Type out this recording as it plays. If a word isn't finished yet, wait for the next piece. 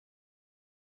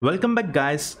Welcome back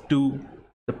guys to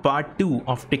the part 2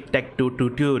 of tic-tac-toe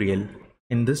tutorial.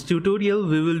 In this tutorial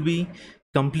we will be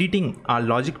completing our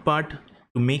logic part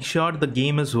to make sure the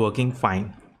game is working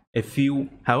fine. If you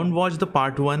haven't watched the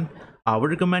part 1, I would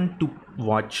recommend to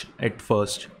watch it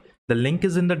first. The link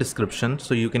is in the description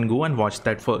so you can go and watch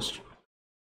that first.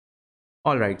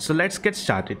 Alright, so let's get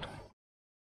started.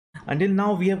 Until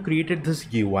now we have created this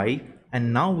UI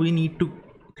and now we need to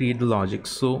create the logic.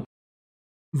 So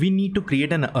we need to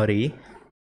create an array,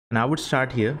 and I would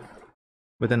start here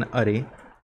with an array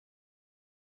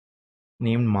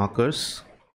named markers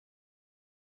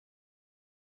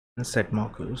and set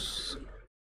markers,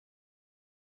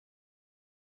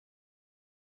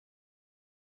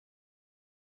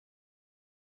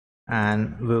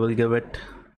 and we will give it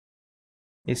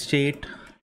a state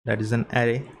that is an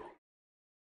array.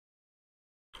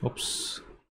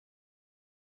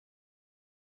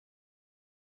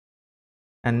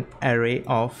 An array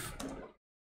of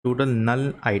total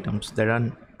null items. There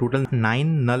are total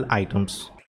 9 null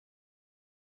items.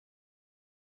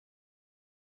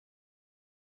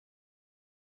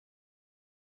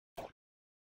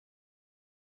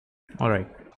 All right.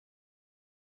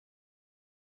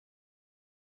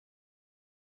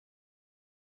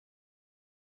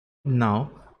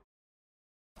 Now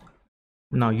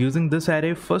using this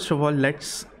array, first of all,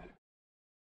 let's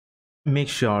make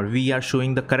sure we are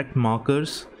showing the correct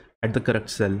markers at the correct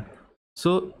cell.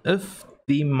 So if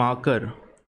the marker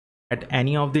at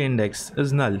any of the index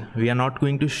is null, we are not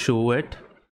going to show it,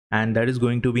 and that is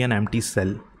going to be an empty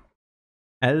cell.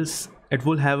 Else it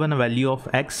will have a value of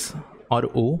X or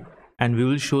O, and we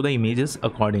will show the images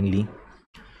accordingly.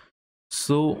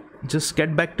 So just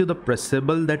get back to the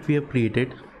pressable that we have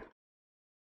created,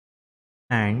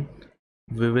 and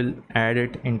we will add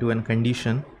it into a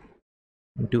condition,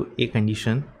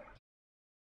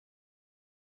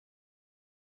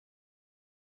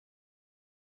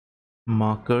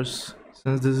 markers.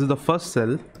 Since this is the first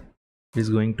cell, it is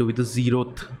going to be the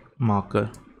 0th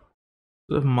marker.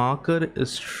 So if marker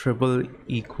is triple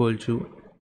equal to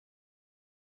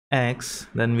X,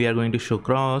 then we are going to show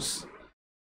cross,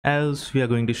 else we are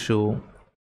going to show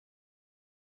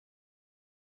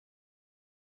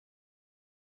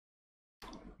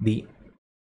the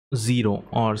 0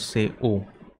 or say O.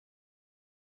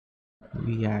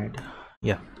 We add,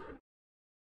 yeah,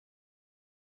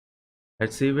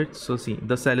 let's save it. So see,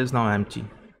 the cell is now empty.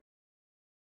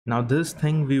 Now this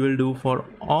thing we will do for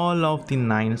all of the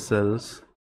 9 cells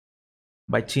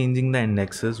by changing the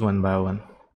indexes one by one.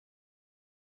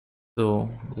 So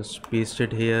just paste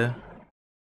it here,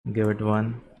 give it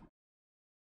 1.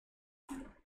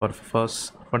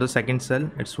 For the second cell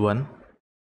it's 1.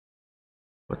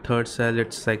 For third cell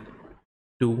it's like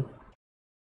 2,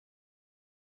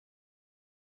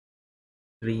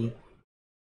 3,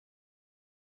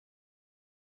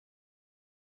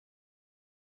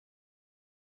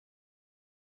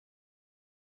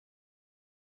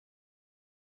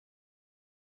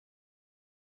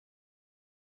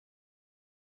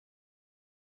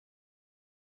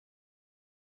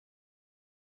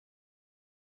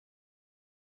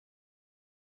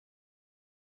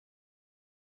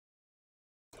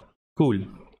 cool.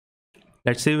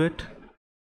 Let's save it.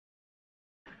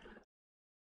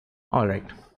 All right,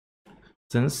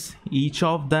 since each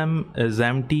of them is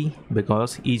empty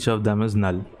because each of them is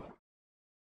null,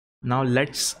 now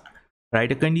let's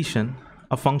write a condition,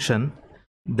 a function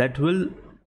that will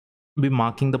be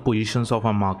marking the positions of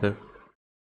a marker.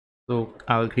 So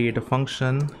I will create a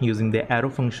function using the arrow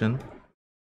function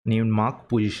named mark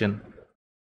position.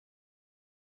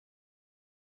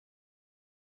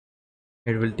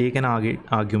 It will take an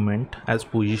argument as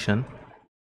position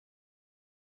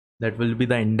that will be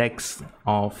the index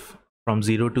of from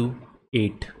 0 to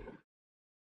 8.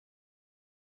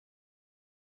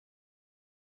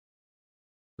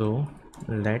 So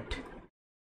let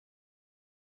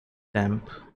temp,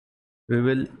 we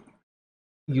will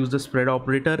use the spread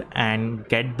operator and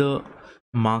get the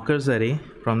markers array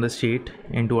from the state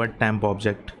into a temp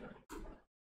object.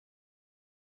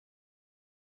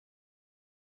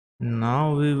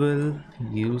 Now we will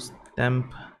use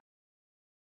temp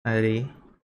array,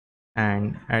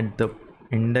 and at the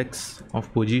index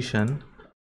of position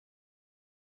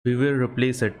we will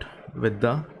replace it with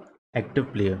the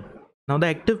active player. Now the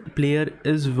active player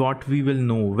is what we will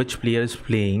know which player is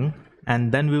playing,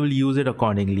 and then we will use it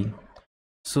accordingly.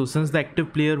 So since the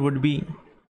active player would be,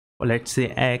 let's say,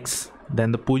 X,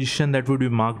 then the position that would be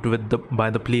marked with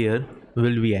by the player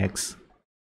will be X,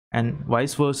 and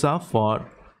vice versa for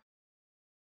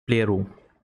player O.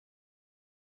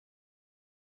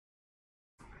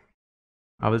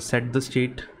 I will set the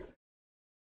state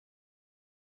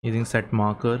using set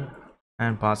marker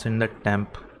and pass in the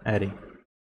temp array.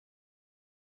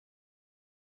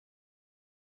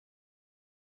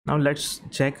 Now let's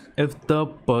check if the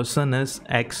person is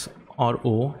X or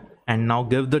O, and now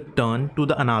give the turn to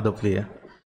the another player.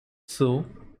 So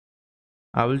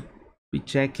I will be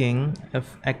checking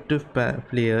if active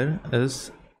player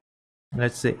is,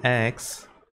 let's say, X,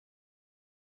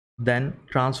 then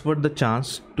transfer the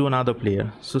chance to another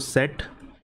player. So set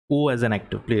O as an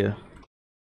active player.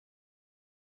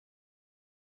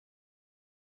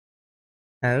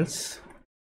 Else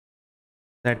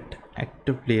set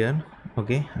active player.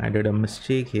 Okay, I did a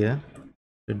mistake here.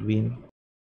 Should be in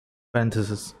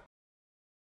parenthesis.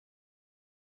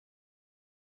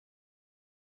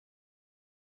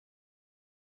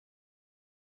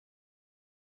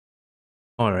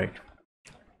 All right.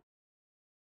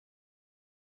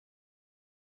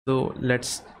 So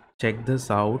let's check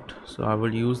this out. So I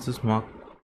will use this mark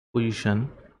position,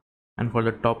 and for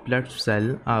the top left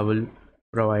cell I will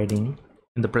providing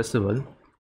in the pressable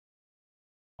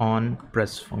on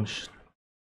press function.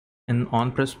 In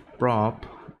on press prop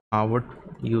I would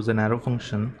use an arrow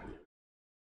function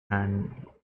and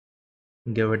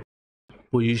give it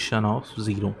position of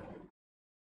 0.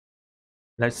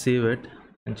 Let's save it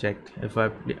and check. If I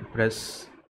press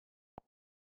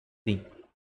C,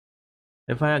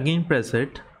 if I again press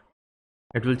it,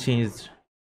 it will change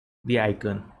the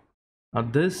icon. Now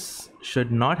this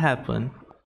should not happen,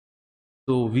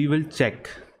 so we will check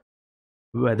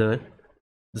whether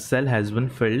the cell has been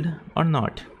filled or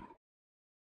not.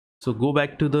 So go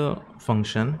back to the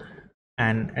function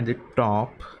and at the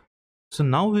top, so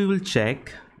now we will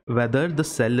check whether the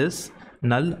cell is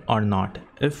null or not.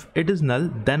 If it is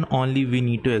null, then only we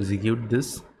need to execute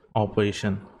this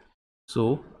operation.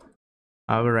 So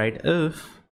I will write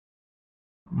if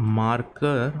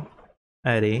marker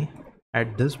array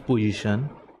at this position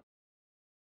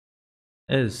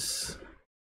is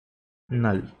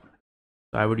null.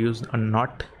 So I would use a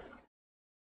not,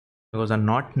 because a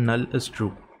not null is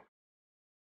true,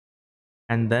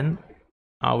 and then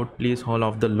I would place all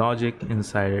of the logic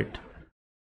inside it.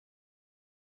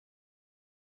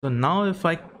 So now if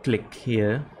I click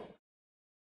here,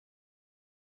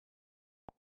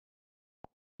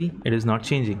 see, it is not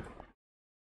changing.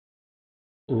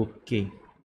 Okay,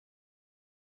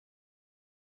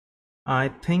 I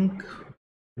think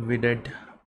we did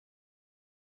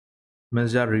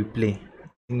miss our replay.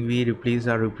 I think we replaced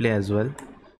our replay as well.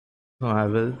 So I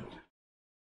will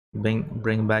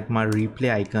bring back my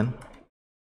replay icon.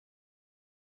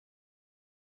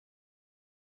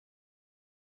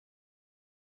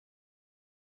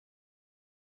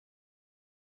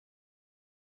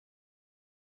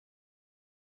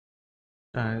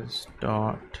 As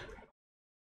dot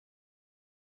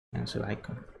cancel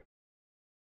icon.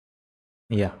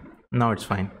 Yeah, now it's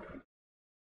fine.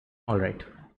 All right.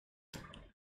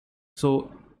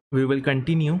 So we will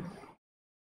continue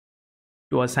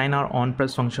to assign our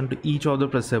onPress function to each of the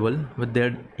pressable with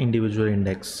their individual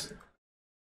index.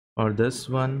 For this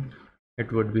one,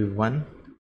 it would be 1.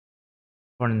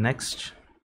 For next,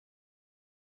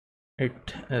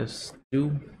 it is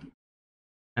 2,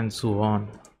 and so on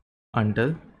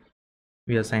until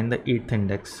we assign the 8th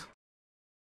index.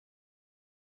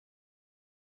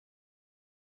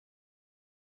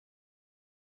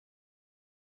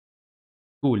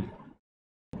 Cool.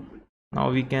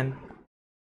 Now we can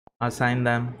assign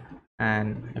them,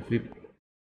 and if we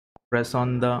press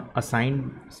on the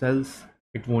assigned cells,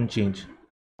 it won't change.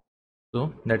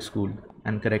 So that's cool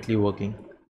and correctly working.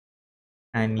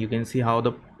 And you can see how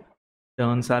the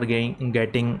turns are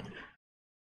getting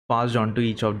passed on to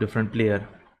each of different player.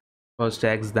 First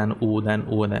X, then O, then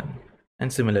O, then,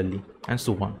 and similarly, and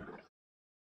so on.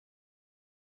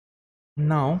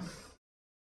 Now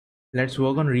let's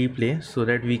work on replay so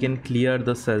that we can clear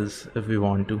the cells if we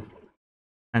want to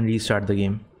and restart the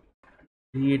game.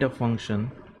 Create a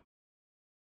function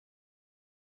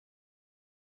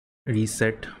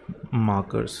reset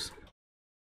markers,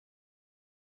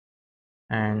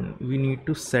 and we need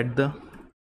to set the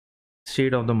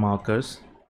state of the markers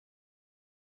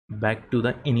back to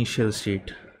the initial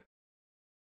state.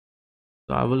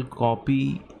 So I will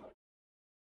copy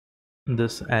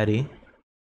this array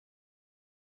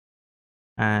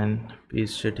and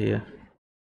paste it here.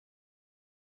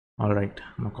 All right,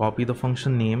 now copy the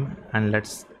function name and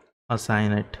let's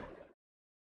assign it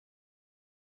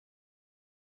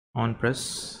on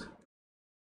press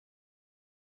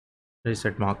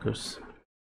reset markers.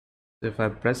 So if I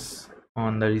press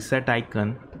on the reset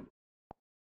icon,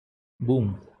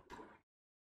 boom,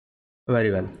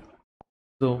 very well.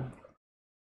 So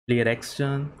player X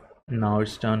turn, now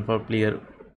it's turn for player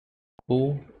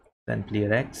O, then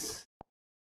player X,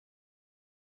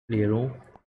 player O,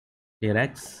 player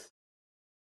X,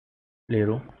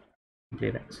 player O,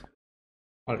 player X.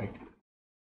 Alright.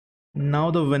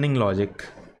 Now the winning logic.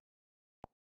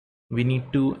 We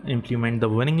need to implement the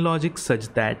winning logic such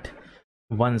that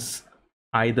once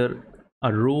either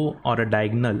a row or a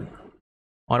diagonal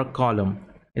or a column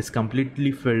is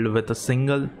completely filled with a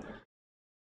single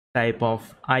type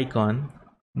of icon,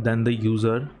 then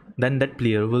that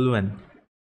player will win.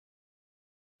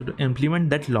 So to implement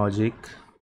that logic,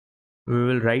 we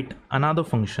will write another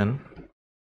function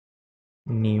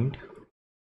named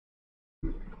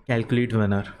calculate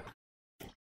winner.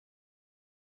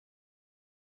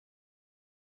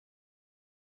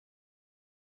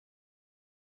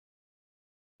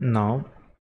 Now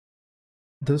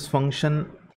this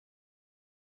function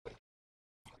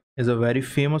is a very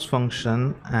famous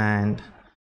function, and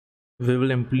we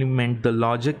will implement the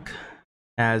logic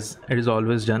as it is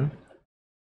always done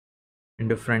in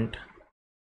different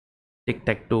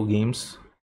tic-tac-toe games.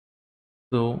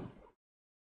 So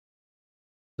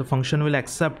the function will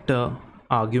accept a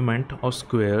argument of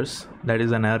squares, that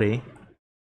is an array,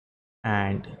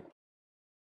 and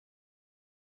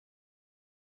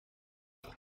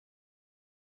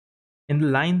in the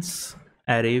lines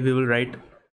array we will write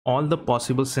all the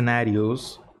possible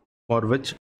scenarios for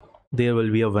which there will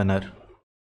be a winner.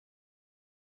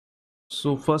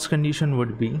 So first condition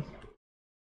would be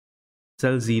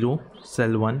cell 0,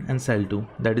 cell 1 and cell 2,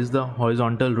 that is the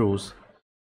horizontal rows.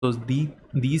 So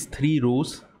these three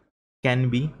rows can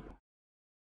be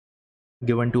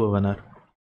given to a winner.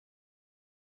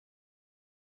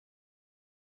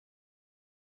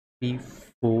 3,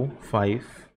 4,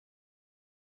 5,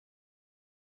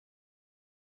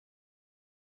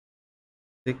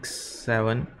 6,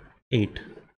 7, 8.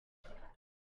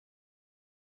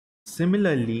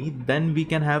 Similarly, then we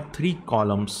can have three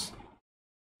columns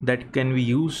that can be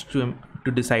used to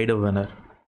decide a winner.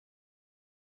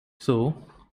 So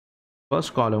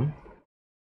first column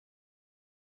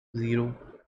 0,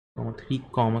 3,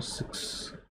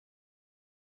 6.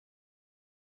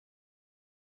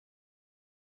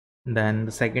 Then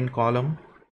the second column,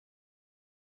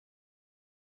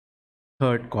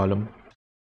 third column.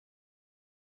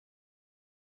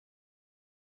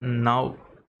 Now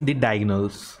the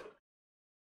diagonals.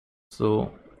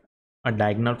 So a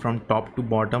diagonal from top to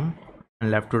bottom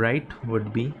and left to right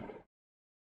would be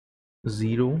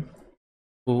 0,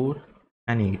 4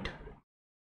 and 8,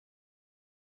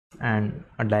 and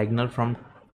a diagonal from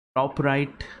top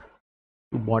right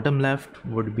to bottom left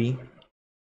would be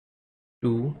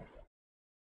 2,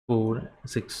 4,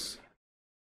 6.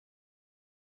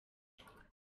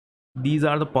 These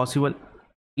are the possible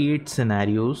 8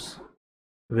 scenarios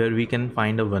where we can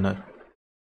find a winner.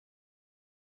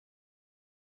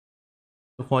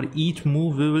 So for each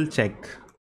move we will check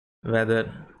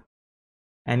whether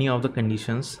any of the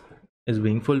conditions is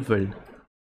being fulfilled.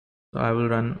 So I will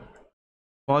run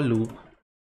for loop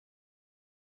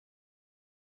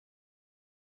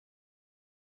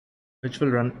which will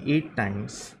run 8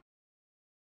 times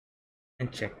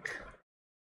and check.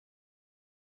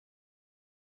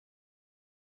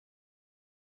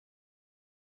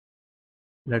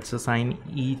 Let's assign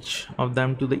each of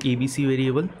them to the ABC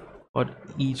variable for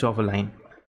each of a line.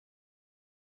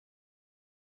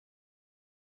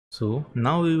 So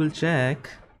now we will check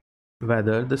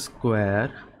whether the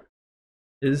square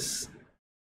is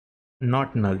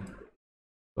not null,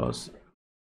 because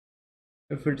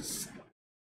if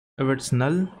it's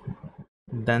null,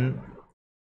 then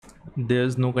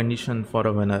there's no condition for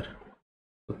a winner.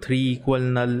 So 3 equal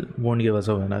null won't give us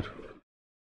a winner.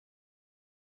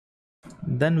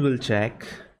 Then we'll check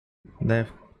the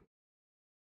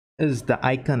is the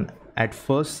icon at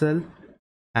first cell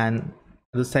and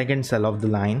the second cell of the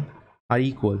line are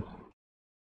equal.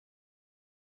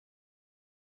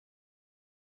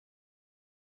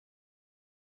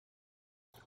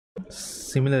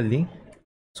 Similarly,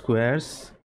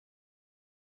 squares,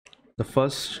 the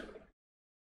first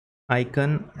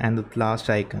icon and the last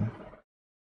icon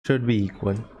should be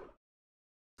equal.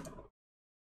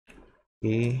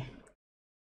 Okay.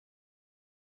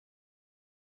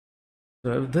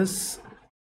 So if this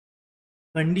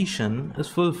condition is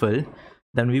fulfilled,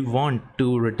 then we want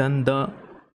to return the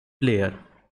player.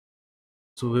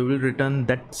 So we will return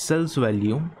that cell's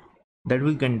value that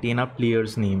will contain a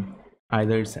player's name,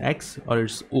 either it's X or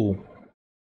it's O.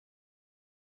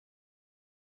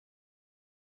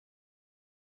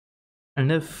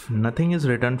 And if nothing is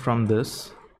returned from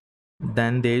this,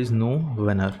 then there is no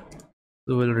winner.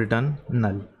 So we'll return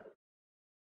null.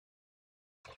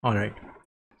 Alright.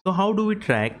 So how do we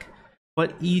track for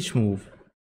each move,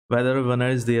 whether a winner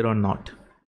is there or not.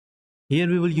 Here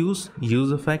we will use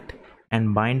effect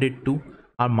and bind it to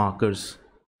our markers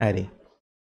array.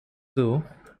 So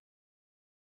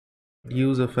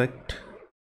use effect,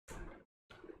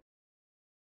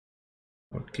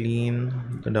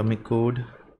 clean the dummy code,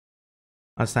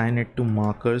 assign it to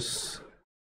markers,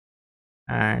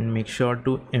 and make sure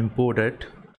to import it.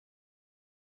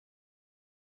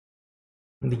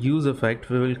 In the use effect,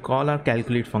 we will call our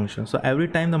calculate function. So every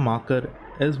time the marker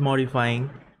is modifying,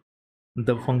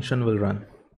 the function will run.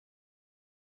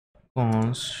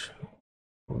 Const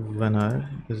winner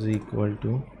is equal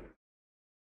to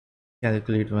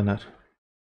calculate winner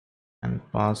and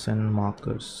pass in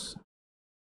markers.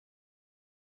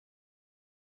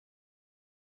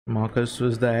 Markers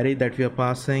is the array that we are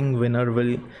passing. Winner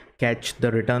will catch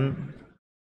the return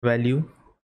value.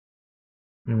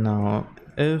 Now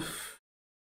if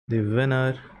the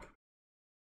winner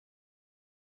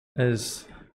is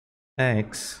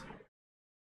X,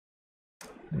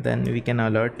 then we can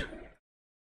alert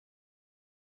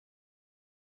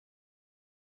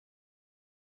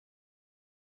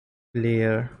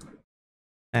player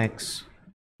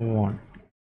X1.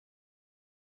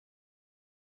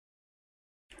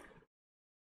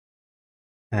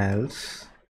 Else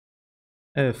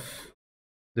if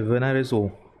the winner is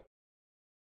O,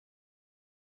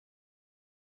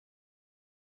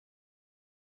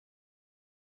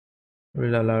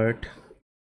 will alert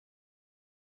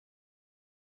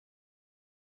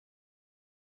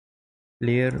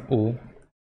player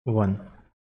O1.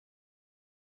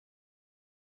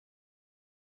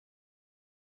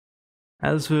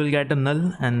 Else we will get a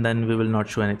null and then we will not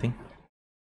show anything.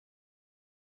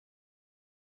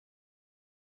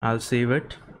 I'll save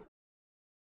it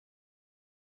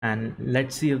and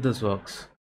let's see if this works.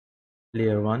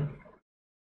 Player 1,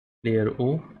 player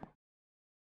O,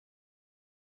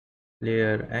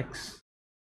 player X,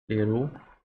 player O,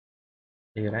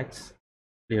 player X,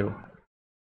 player O.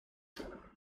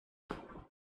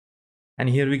 And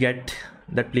here we get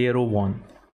that player O won.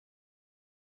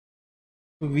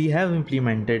 We have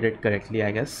implemented it correctly,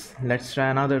 I guess. Let's try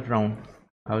another round.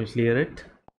 I will clear it.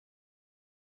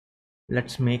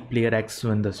 Let's make player X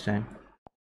win this time.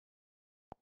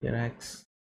 Player X,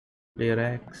 player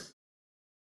X.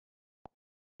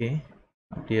 Okay,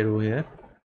 player O here.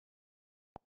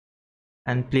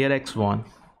 And player X won.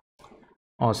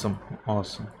 Awesome,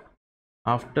 awesome.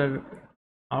 After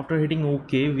hitting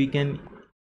OK, we can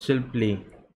still play.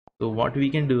 So what we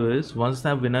can do is, once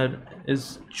the winner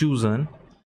is chosen,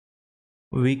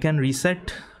 we can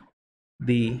reset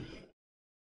the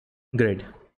grid.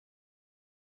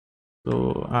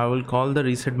 So I will call the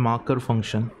reset marker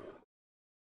function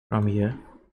from here,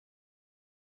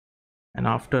 and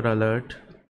after alert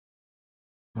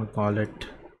I'll call it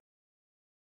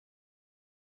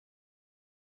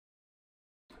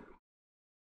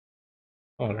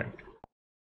all right.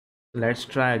 Let's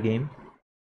try again.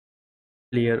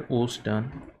 Player O's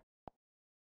turn.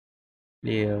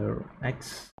 Player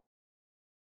X,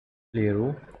 player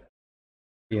O,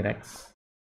 player X,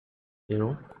 player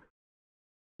O,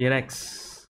 player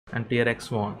X, and player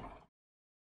X won.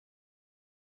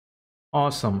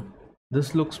 Awesome.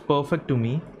 This looks perfect to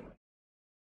me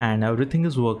and everything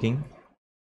is working.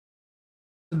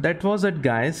 So that was it,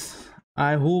 guys.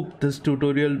 I hope this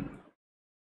tutorial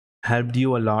helped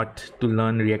you a lot to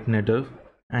learn React Native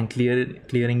and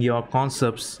clearing your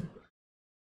concepts.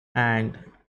 And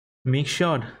make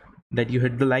sure that you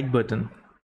hit the like button,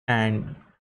 and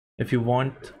if you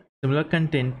want similar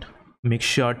content, make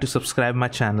sure to subscribe my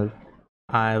channel.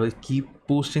 I will keep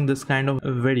posting this kind of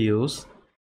videos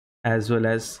as well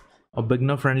as a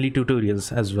beginner friendly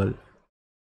tutorials as well.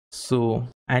 So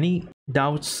any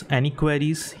doubts, any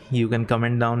queries, you can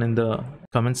comment down in the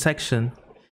comment section.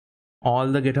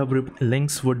 All the GitHub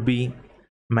links would be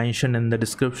mentioned in the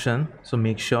description, so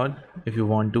make sure if you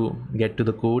want to get to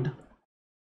the code.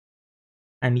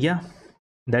 And yeah,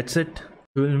 that's it.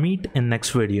 We will meet in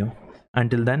next video.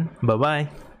 Until then, bye bye.